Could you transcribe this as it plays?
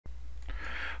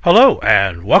Hello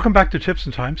and welcome back to Tips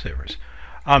and Time Savers.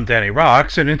 I'm Danny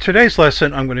Rocks, and in today's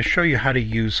lesson I'm going to show you how to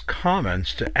use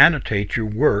comments to annotate your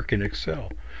work in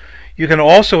Excel. You can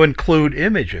also include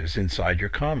images inside your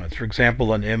comments. For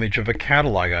example, an image of a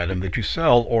catalog item that you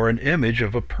sell or an image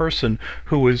of a person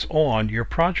who is on your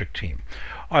project team.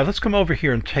 All right, let's come over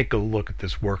here and take a look at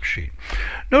this worksheet.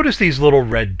 Notice these little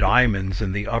red diamonds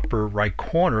in the upper right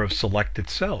corner of selected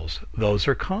cells. Those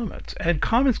are comments. And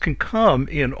comments can come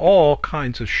in all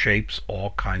kinds of shapes,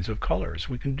 all kinds of colors.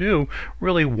 We can do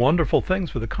really wonderful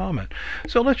things with a comment.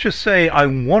 So let's just say I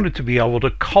wanted to be able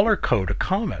to color code a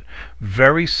comment.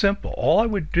 Very simple. All I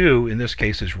would do in this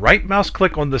case is right mouse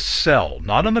click on the cell,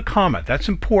 not on the comment. That's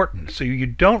important. So you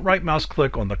don't right mouse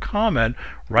click on the comment,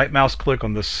 right mouse click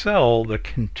on the cell that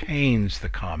contains the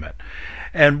comment.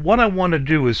 And what I want to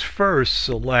do is first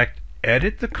select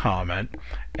edit the comment,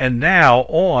 and now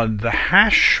on the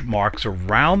hash marks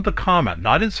around the comment,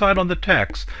 not inside on the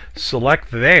text,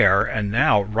 select there, and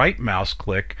now right mouse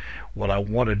click. What I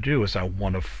want to do is I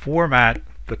want to format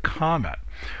the comment.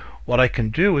 What I can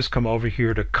do is come over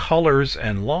here to colors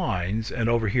and lines, and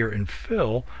over here in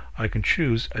fill I can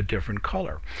choose a different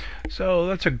color. So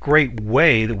that's a great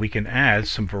way that we can add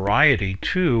some variety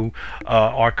to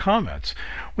our comments.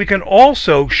 We can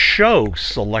also show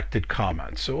selected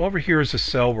comments. So over here is a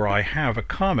cell where I have a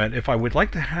comment. If I would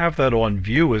like to have that on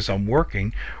view as I'm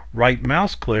working, right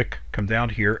mouse click, come down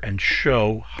here and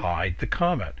show hide the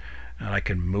comment. And I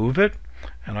can move it,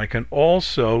 and I can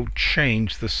also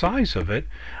change the size of it.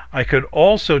 I could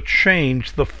also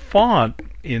change the font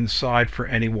inside for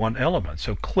any one element.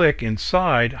 So click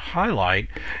inside, highlight,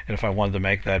 and if I wanted to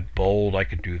make that bold, I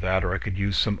could do that, or I could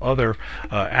use some other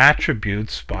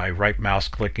attributes by right mouse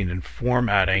clicking and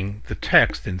formatting the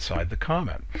text inside the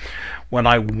comment. When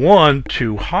I want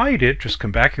to hide it, just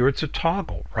come back here, it's a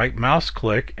toggle. Right mouse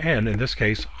click, and in this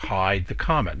case, hide the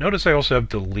comment. Notice I also have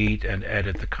delete and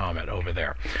edit the comment over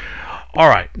there.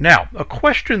 Alright, now a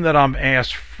question that I'm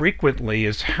asked frequently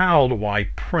is how do I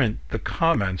print the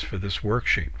comments for this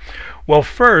worksheet? Well,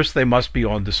 first they must be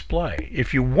on display.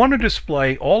 If you want to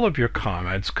display all of your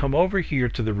comments, come over here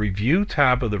to the Review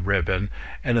tab of the ribbon,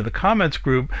 and in the Comments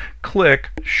group, click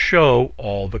Show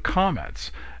All the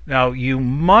Comments. Now you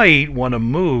might want to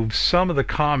move some of the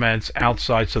comments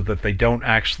outside so that they don't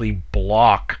actually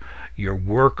block your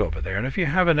work over there. And if you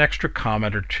have an extra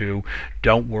comment or two,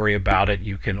 don't worry about it.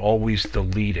 You can always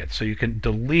delete it. So you can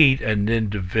delete an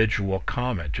individual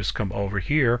comment. Just come over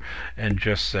here and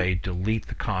just say delete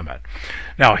the comment.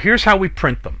 Now here's how we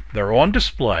print them. They're on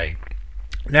display.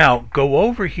 Now go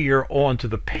over here onto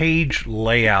the Page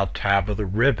Layout tab of the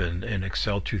ribbon in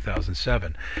Excel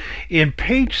 2007. In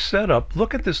Page Setup,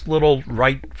 look at this little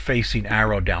right-facing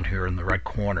arrow down here in the right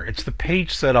corner. It's the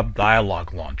Page Setup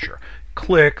dialog launcher.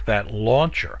 Click that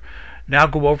launcher. Now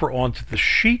go over onto the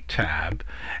Sheet tab,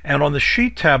 and on the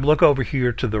Sheet tab look over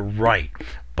here to the right.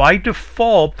 By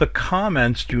default, the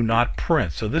comments do not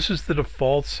print, so this is the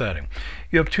default setting.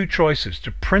 You have two choices: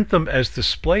 to print them as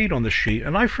displayed on the sheet,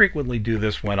 and I frequently do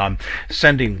this when I'm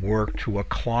sending work to a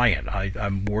client.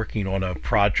 I'm working on a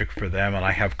project for them and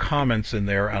I have comments in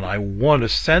there and I want to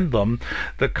send them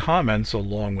the comments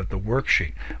along with the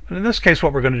worksheet. But in this case,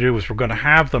 what we're going to do is we're going to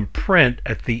have them print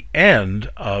at the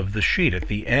end of the sheet, at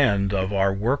the end of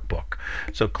our workbook.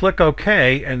 So click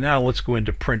OK, and now let's go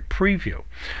into Print Preview.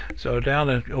 So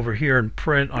down over here in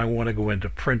Print, I want to go into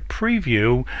Print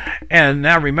Preview, and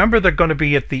now remember they're going to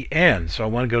be at the end, so I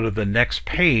want to go to the next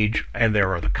page, and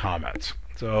there are the comments.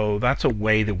 So that's a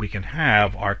way that we can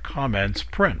have our comments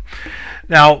print.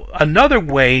 Now another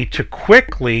way to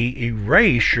quickly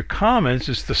erase your comments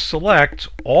is to select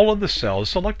all of the cells,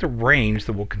 select a range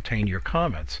that will contain your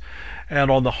comments. And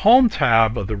on the Home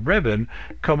tab of the ribbon,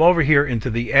 come over here into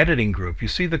the Editing group. You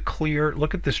see the clear,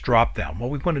 look at this drop down.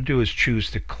 What we want to do is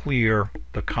choose to clear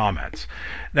the comments.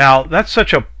 Now that's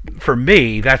for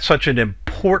me, that's such an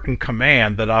important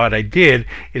command that what I did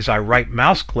is I right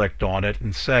mouse clicked on it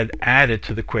and said add it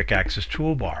to the Quick Access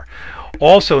toolbar.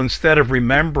 Also, instead of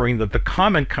remembering that the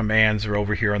comment commands are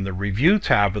over here on the Review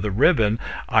tab of the ribbon,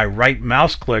 I right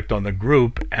mouse clicked on the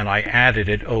group and I added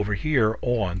it over here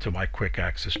onto my Quick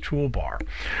Access toolbar.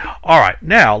 Alright,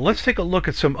 now let's take a look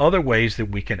at some other ways that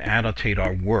we can annotate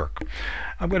our work.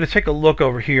 I'm going to take a look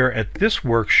over here at this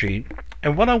worksheet,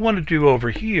 and what I want to do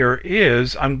over here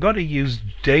is I'm going to use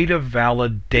data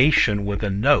validation with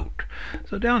a note.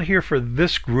 So down here for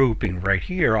this grouping right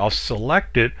here, I'll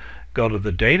select it, go to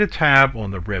the Data tab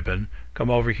on the ribbon, come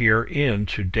over here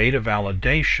into Data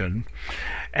Validation,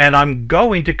 and I'm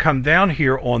going to come down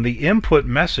here on the input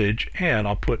message, and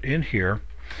I'll put in here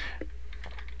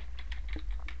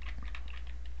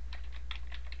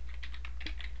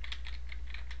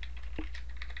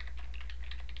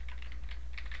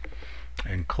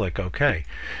and click OK.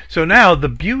 So now the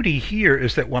beauty here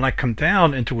is that when I come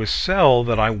down into a cell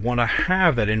that I want to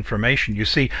have that information, you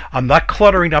see I'm not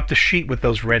cluttering up the sheet with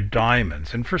those red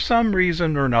diamonds, and for some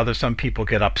reason or another some people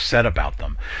get upset about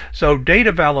them. So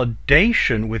data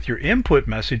validation with your input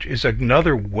message is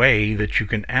another way that you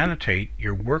can annotate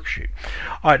your worksheet.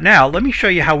 Now let me show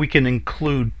you how we can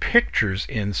include pictures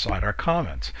inside our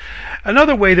comments.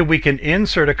 Another way that we can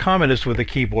insert a comment is with a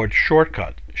keyboard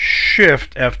shortcut.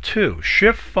 Shift F2,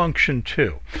 Shift function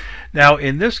 2. Now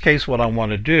in this case what I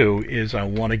want to do is I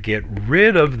want to get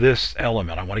rid of this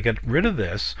element. I want to get rid of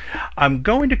this. I'm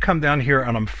going to come down here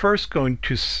and I'm first going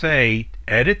to say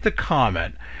edit the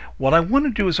comment. What I want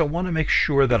to do is I want to make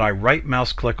sure that I right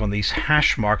mouse click on these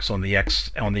hash marks on the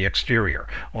exterior,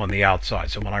 on the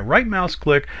outside. So when I right mouse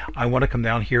click, I want to come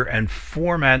down here and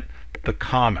format the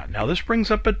comment. Now this brings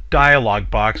up a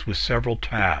dialog box with several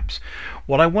tabs.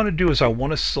 What I want to do is I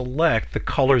want to select the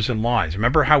colors and lines.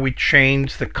 Remember how we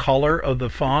changed the color of the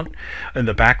font in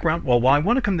the background? Well, I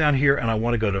want to come down here and I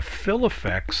want to go to Fill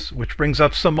Effects, which brings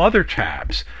up some other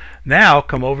tabs. Now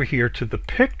come over here to the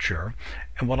picture,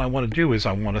 and what I want to do is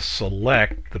I want to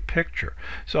select the picture.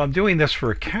 So I'm doing this for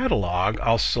a catalog.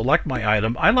 I'll select my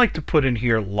item. I like to put in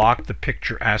here lock the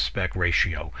picture aspect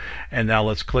ratio. And now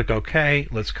let's click OK.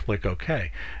 Let's click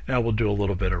OK. Now we'll do a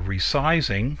little bit of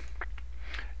resizing.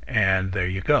 And there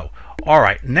you go. All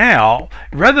right, now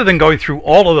rather than going through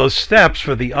all of those steps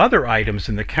for the other items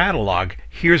in the catalog,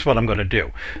 here's what I'm going to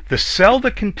do. The cell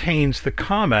that contains the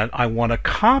comment, I want to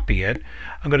copy it.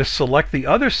 I'm going to select the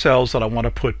other cells that I want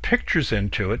to put pictures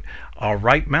into it. I'll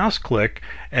right mouse click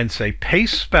and say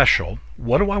paste special.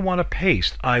 What do I want to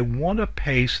paste? I want to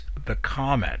paste the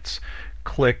comments.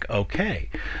 Click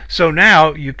OK. So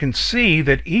now you can see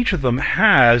that each of them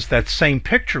has that same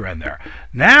picture in there.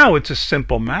 Now it's a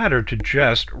simple matter to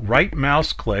just right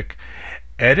mouse click,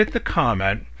 edit the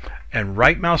comment, and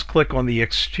right mouse click on the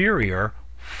exterior,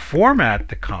 format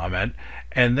the comment,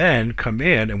 and then come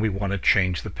in and we want to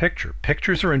change the picture.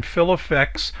 Pictures are in Fill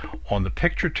Effects on the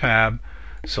Picture tab.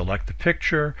 Select the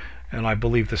picture, and I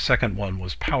believe the second one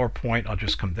was PowerPoint. I'll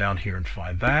just come down here and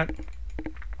find that,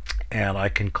 and I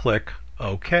can click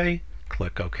OK,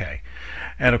 click OK.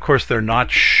 And of course they're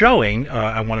not showing.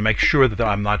 I want to make sure that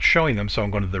I'm not showing them, so I'm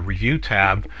going to the Review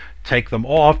tab, take them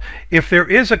off. If there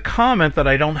is a comment that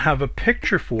I don't have a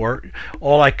picture for,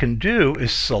 all I can do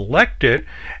is select it,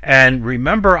 and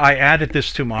remember I added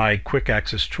this to my quick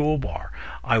access toolbar.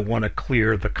 I want to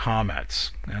clear the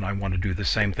comments, and I want to do the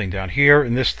same thing down here.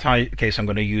 In this case I'm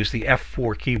going to use the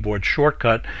F4 keyboard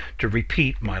shortcut to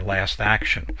repeat my last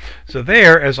action. So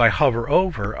there, as I hover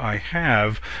over, I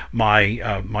have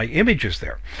my my images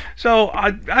there. So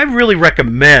I really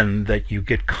recommend that you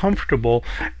get comfortable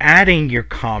adding your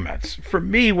comments. For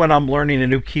me, when I'm learning a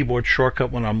new keyboard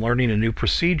shortcut, when I'm learning a new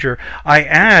procedure, I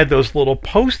add those little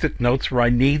post-it notes where I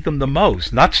need them the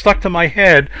most. Not stuck to my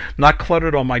head, not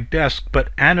cluttered on my desk, but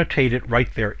annotate it right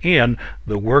there in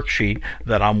the worksheet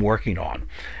that I'm working on.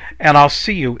 And I'll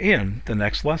see you in the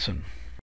next lesson.